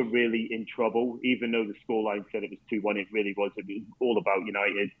never really in trouble, even though the scoreline said it was 2-1. It really was. It was all about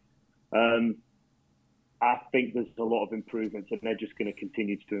United. I think there's a lot of improvements, and they're just going to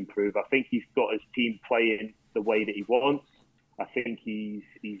continue to improve. I think he's got his team playing the way that he wants. I think he's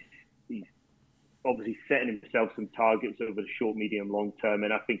obviously setting himself some targets over the short, medium, long term,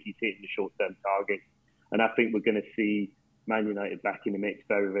 and I think he's hitting the short-term targets. And I think we're going to see Man United back in the mix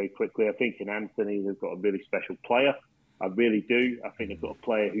very, very quickly. I think in Anthony, they've got a really special player. I really do. I think they've got a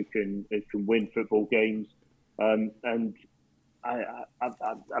player who can win football games. And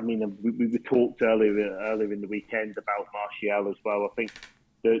I mean, we talked earlier in the weekend about Martial as well. I think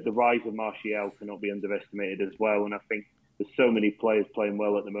the rise of Martial cannot be underestimated as well. And I think there's so many players playing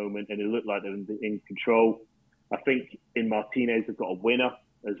well at the moment, and it looked like they're in control. I think in Martinez, they've got a winner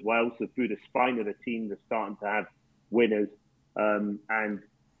as well. So through the spine of the team, they're starting to have winners. And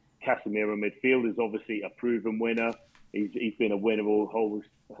Casemiro midfield is obviously a proven winner. He's been a winner the whole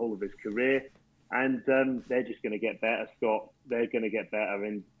of his career. And they're just going to get better, Scott. They're going to get better.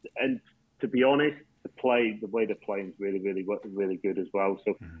 And to be honest, the way they're playing is really, really, really good as well.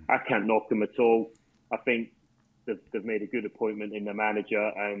 So I can't knock them at all. I think they've made a good appointment in the manager.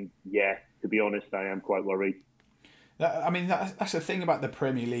 And yeah, to be honest, I am quite worried. That's the thing about the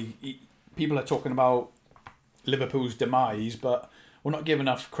Premier League. People are talking about Liverpool's demise, but we're not giving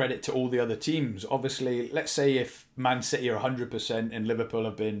enough credit to all the other teams. Obviously, let's say if Man City are 100% and Liverpool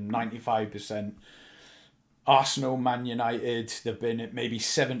have been 95%, Arsenal, Man United, they've been at maybe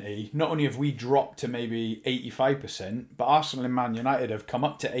 70. Not only have we dropped to maybe 85%, but Arsenal and Man United have come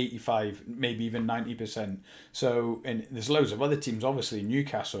up to 85, maybe even 90%. So, and there's loads of other teams. Obviously,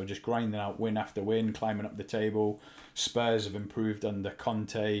 Newcastle are just grinding out win after win, climbing up the table. Spurs have improved under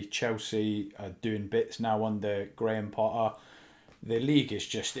Conte. Chelsea are doing bits now under Graham Potter. The league is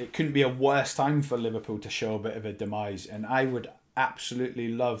just, it couldn't be a worse time for Liverpool to show a bit of a demise. And I would absolutely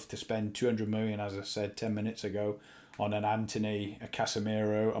love to spend 200 million, as I said 10 minutes ago, on an Anthony, a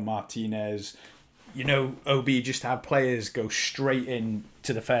Casemiro, a Martinez. You know, OB, just to have players go straight in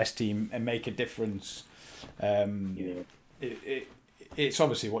to the first team and make a difference. It's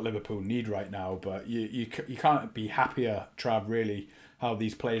obviously what Liverpool need right now, but you can't be happier, Trav, really, how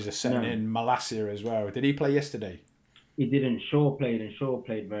these players are setting in. Malacia as well. Did he play yesterday? He didn't. Shaw played, and Shaw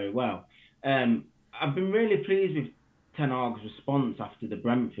played very well. I've been really pleased with Ten Hag's response after the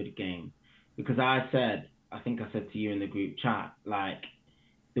Brentford game, because I think I said to you in the group chat, like,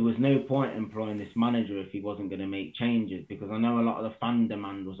 there was no point employing this manager if he wasn't going to make changes, because I know a lot of the fan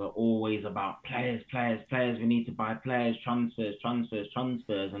demand was always about players, we need to buy players, transfers,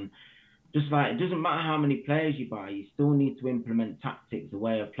 and just like, it doesn't matter how many players you buy, you still need to implement tactics, a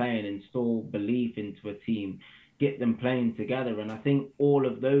way of playing, install belief into a team, get them playing together. And I think all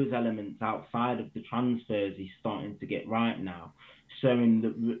of those elements outside of the transfers he's starting to get right now,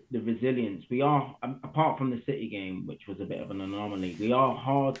 showing the resilience. We are, apart from the City game, which was a bit of an anomaly, we are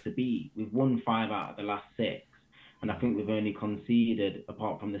hard to beat. We've won 5 out of the last 6. And I think we've only conceded,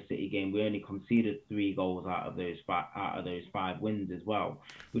 apart from the City game, we only conceded 3 goals out of those 5 wins as well,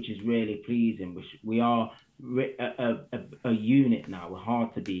 which is really pleasing. We are a unit now. We're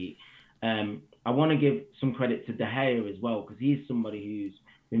hard to beat. I want to give some credit to De Gea as well, because he's somebody who's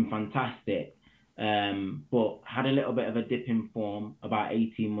been fantastic, but had a little bit of a dip in form about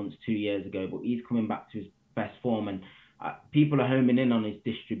 18 months, 2 years ago, but he's coming back to his best form. And people are homing in on his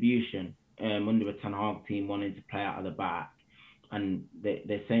distribution under a Ten Hag team wanting to play out of the back. And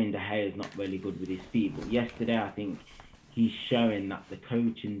they're saying De Gea is not really good with his feet. But yesterday, I think he's showing that the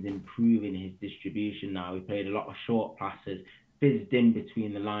coaching's improving his distribution now. He played a lot of short passes, fizzed in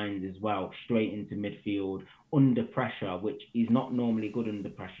between the lines as well, straight into midfield, under pressure, which he's not normally good under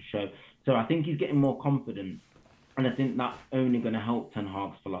pressure. So I think he's getting more confident. And I think that's only going to help Ten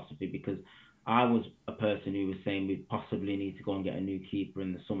Hag's philosophy, because I was a person who was saying we possibly need to go and get a new keeper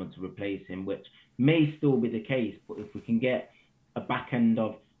in the summer to replace him, which may still be the case. But if we can get a back end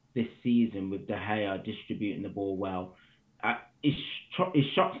of this season with De Gea distributing the ball well, his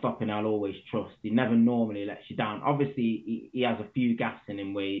shot stopping I'll always trust. He never normally lets you down. Obviously, he has a few gaps in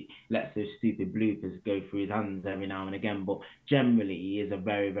him where he lets those stupid bloopers go through his hands every now and again. But generally, he is a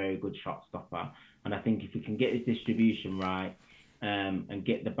very, very good shot stopper. And I think if we can get his distribution right, and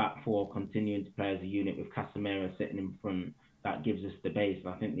get the back four continuing to play as a unit with Casemiro sitting in front, that gives us the base.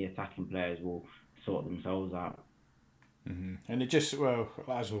 I think the attacking players will sort themselves out. Mm-hmm. And it just, well,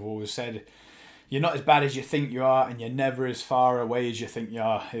 as we've always said, you're not as bad as you think you are, and you're never as far away as you think you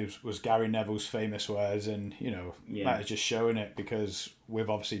are. It was Gary Neville's famous words, and that is just showing it, because we've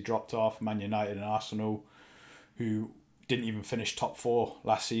obviously dropped off. Man United and Arsenal, who didn't even finish top 4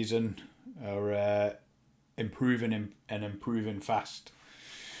 last season, are improving and improving fast.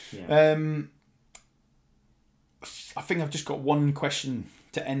 Yeah. I think I've just got one question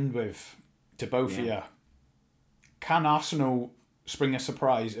to end with to both of you. Can Arsenal spring a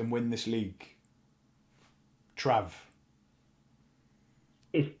surprise and win this league? Trav?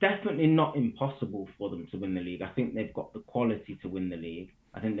 It's definitely not impossible for them to win the league. I think they've got the quality to win the league.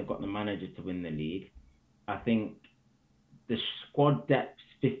 I think they've got the manager to win the league. I think the squad depth's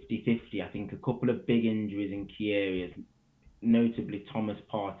 50-50. I think a couple of big injuries in key areas, notably Thomas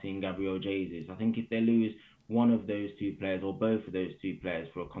Partey and Gabriel Jesus. I think if they lose one of those two players or both of those two players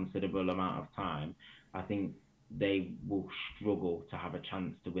for a considerable amount of time, I think they will struggle to have a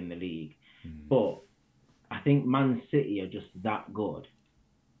chance to win the league. But I think Man City are just that good.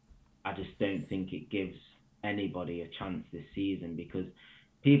 I just don't think it gives anybody a chance this season, because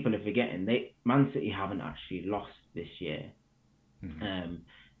people are forgetting Man City haven't actually lost this year.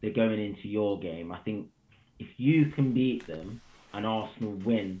 They're going into your game. I think if you can beat them and Arsenal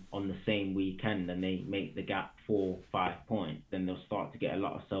win on the same weekend and they make the gap 4-5 points, then they'll start to get a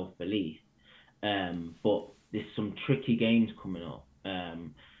lot of self-belief. But there's some tricky games coming up.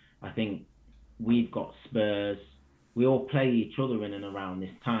 I think we've got Spurs. We all play each other in and around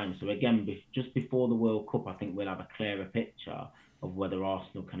this time. So again, just before the World Cup, I think we'll have a clearer picture of whether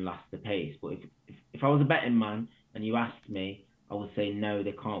Arsenal can last the pace. But if I was a betting man and you asked me, I would say no,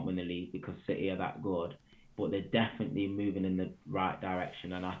 they can't win the league because City are that good. But they're definitely moving in the right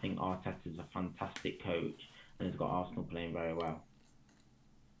direction. And I think Arteta's a fantastic coach and has got Arsenal playing very well.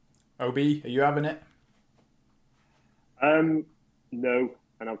 OB, are you having it? No,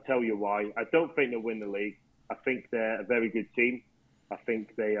 and I'll tell you why. I don't think they'll win the league. I think they're a very good team. I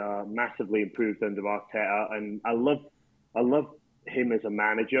think they are massively improved under Arteta, and I love him as a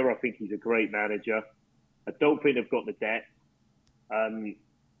manager. I think he's a great manager. I don't think they've got the depth. The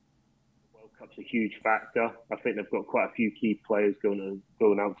World Cup's a huge factor. I think they've got quite a few key players going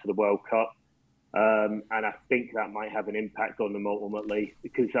out to the World Cup. And I think that might have an impact on them ultimately,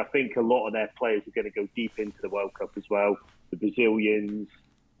 because I think a lot of their players are going to go deep into the World Cup as well. The Brazilians,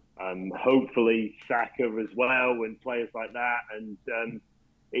 hopefully Saka as well, and players like that. And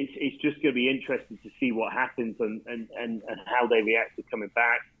it's just going to be interesting to see what happens and how they react to coming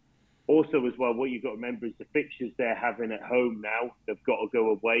back. Also, as well, what you've got to remember is the fixtures they're having at home now. They've got to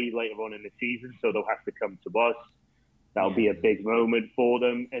go away later on in the season, so they'll have to come to us. That'll be a big moment for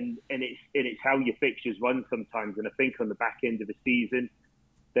them, and it's how your fixtures run sometimes. And I think on the back end of the season,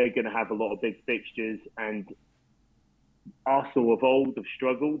 they're going to have a lot of big fixtures. And Arsenal of old have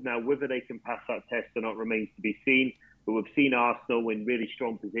struggled. Now, whether they can pass that test or not remains to be seen. But we've seen Arsenal in really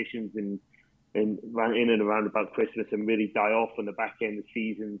strong positions in and around about Christmas and really die off on the back end of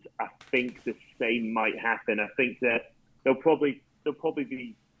seasons. I think the same might happen. I think that they'll probably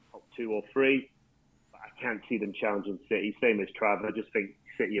be top 2 or 3. I can't see them challenging City. Same as Trav. I just think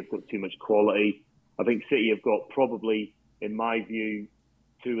City have got too much quality. I think City have got probably, in my view,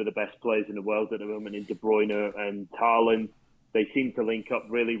 2 of the best players in the world at the moment in De Bruyne and Haaland. They seem to link up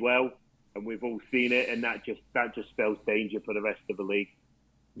really well, and we've all seen it, and that just spells danger for the rest of the league.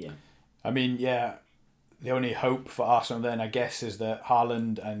 Yeah. I mean, the only hope for Arsenal then, I guess, is that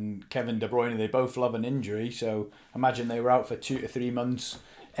Haaland and Kevin De Bruyne, they both love an injury. So imagine they were out for 2 to 3 months.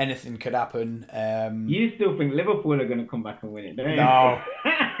 Anything could happen. You still think Liverpool are going to come back and win it, don't you? No.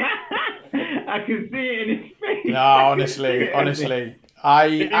 I can see it in his face. No, honestly.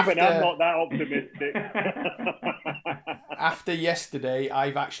 I'm not that optimistic. After yesterday,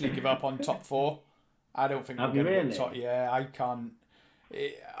 I've actually given up on top 4. I don't think we're going to get top. Yeah, I can't.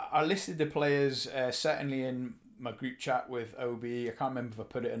 I listed the players certainly in my group chat with OB. I can't remember if I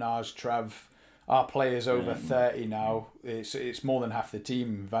put it in ours, Trav. Our players over 30 now. It's more than half the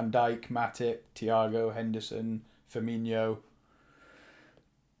team. Van Dijk, Matip, Thiago, Henderson, Firmino.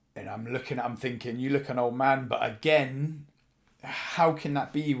 And I'm thinking, you look an old man. But again, how can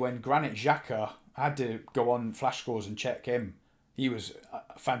that be when Granit Xhaka, I had to go on Flash Scores and check him. He was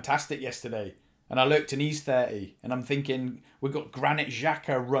fantastic yesterday. And I looked and he's 30. And I'm thinking, we've got Granit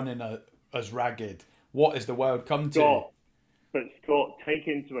Xhaka running us ragged. What has the world come to? But Scott, take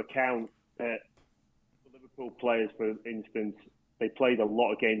into account that the Liverpool players, for instance, they played a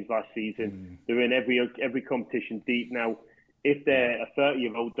lot of games last season. They're in every competition deep. Now, if they're a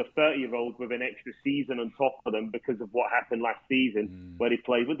 30-year-old, the 30-year-old with an extra season on top of them because of what happened last season, where they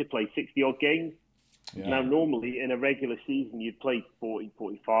played 60-odd games? Yeah. Now, normally in a regular season, you'd play 40,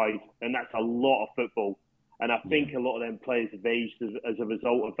 45, and that's a lot of football. And I think a lot of them players have aged as a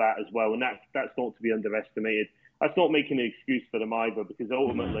result of that as well. And that's not to be underestimated. That's not making an excuse for them either, because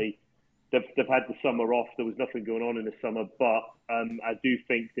ultimately they've had the summer off. There was nothing going on in the summer. But I do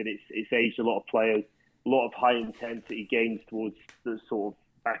think that it's aged a lot of players, a lot of high-intensity games towards the sort of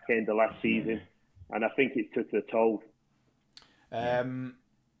back end of last season. And I think it took a toll.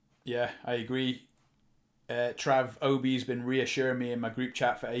 Yeah, I agree. Trav, Obi's been reassuring me in my group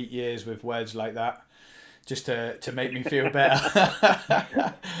chat for 8 years with words like that, just to make me feel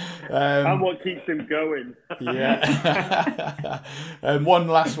better. And what keeps him going. Yeah. One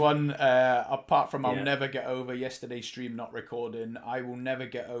last one. Apart from I'll never get over yesterday's stream not recording, I will never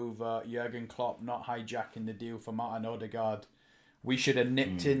get over Jurgen Klopp not hijacking the deal for Martin Odegaard. We should have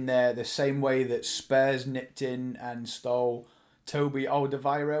nipped in there the same way that Spurs nipped in and stole Toby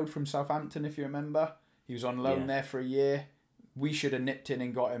Alderweireld from Southampton, if you remember. He was on loan there for a year. We should have nipped in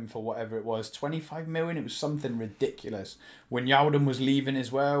and got him for whatever it was. 25 million, it was something ridiculous. When Yalden was leaving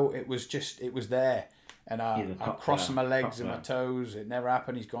as well, it was there. And I crossed my legs and my toes. It never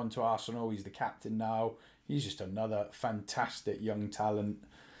happened. He's gone to Arsenal. He's the captain now. He's just another fantastic young talent.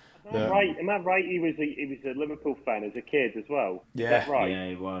 Am I right? He was a Liverpool fan as a kid as well. Yeah. Is that right? Yeah,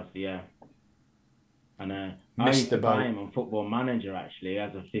 he was. Yeah. And I used to buy him on Football Manager actually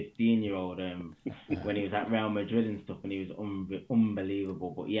as a 15-year-old when he was at Real Madrid and stuff, and he was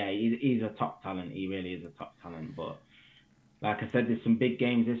unbelievable. But yeah, he's a top talent. He really is a top talent. But like I said, there's some big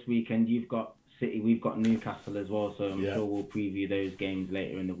games this weekend. You've got City, we've got Newcastle as well. So I'm sure we'll preview those games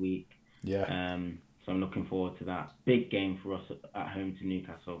later in the week. Yeah. So I'm looking forward to that big game for us at home to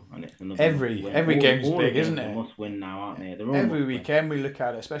Newcastle, and it's another every game's big, isn't it? Must win now, aren't they? Every weekend we look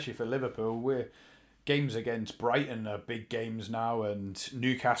at it, especially for Liverpool. Games against Brighton are big games now, and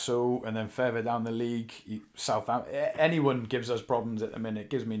Newcastle, and then further down the league, Southampton. Anyone gives us problems at the minute. It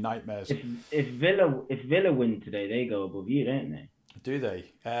gives me nightmares. If Villa win today, they go above you, don't they? Do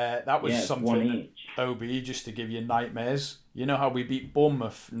they? That was something. One each. OB, just to give you nightmares. You know how we beat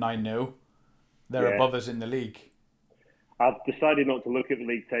Bournemouth 9-0? They're above us in the league. I've decided not to look at the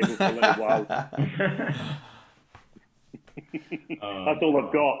league table for a little while. That's all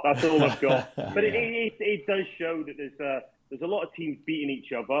I've got. But it does show that there's a lot of teams beating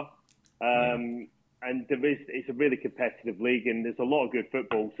each other, and it's a really competitive league, and there's a lot of good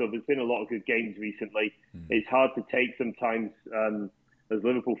football. So there's been a lot of good games recently. It's hard to take sometimes as a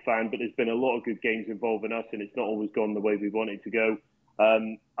Liverpool fan, but there's been a lot of good games involving us, and it's not always gone the way we want it to go.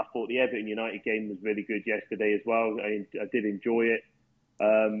 I thought the Everton United game was really good yesterday as well. I did enjoy it.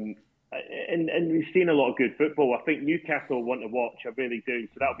 And we've seen a lot of good football. I think Newcastle I want to watch. I really do.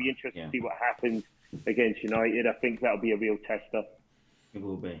 So that'll be interesting to see what happens against United. I think that'll be a real tester. It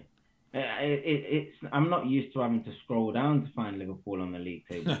will be. I'm not used to having to scroll down to find Liverpool on the league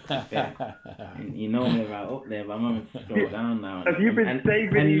table. You know they're right up there, but I'm having to scroll down now. Have you been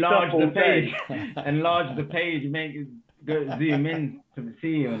saving enlarge the page? Enlarge the page, make it zoom in to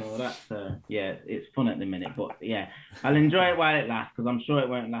see you and all that. So yeah, it's fun at the minute, but yeah, I'll enjoy it while it lasts, because I'm sure it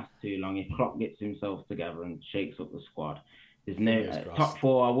won't last too long if Klopp gets himself together and shakes up the squad. There's no top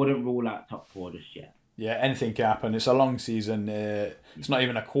four. I wouldn't rule out top four just yet. Yeah, anything can happen. It's a long season. It's not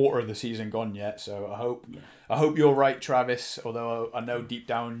even a quarter of the season gone yet. So I hope you're right, Travis. Although I know deep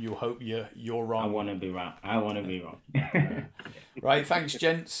down you hope you're wrong. I want to be wrong. Right, thanks,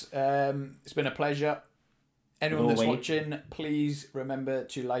 gents. It's been a pleasure. Anyone that's watching, please remember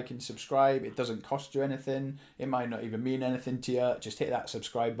to like and subscribe. It doesn't cost you anything. It might not even mean anything to you. Just hit that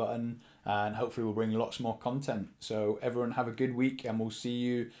subscribe button, and hopefully we'll bring lots more content. So everyone have a good week, and we'll see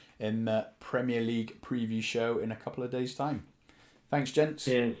you in the Premier League preview show in a couple of days' time. Thanks, gents.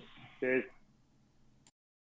 Cheers. Cheers.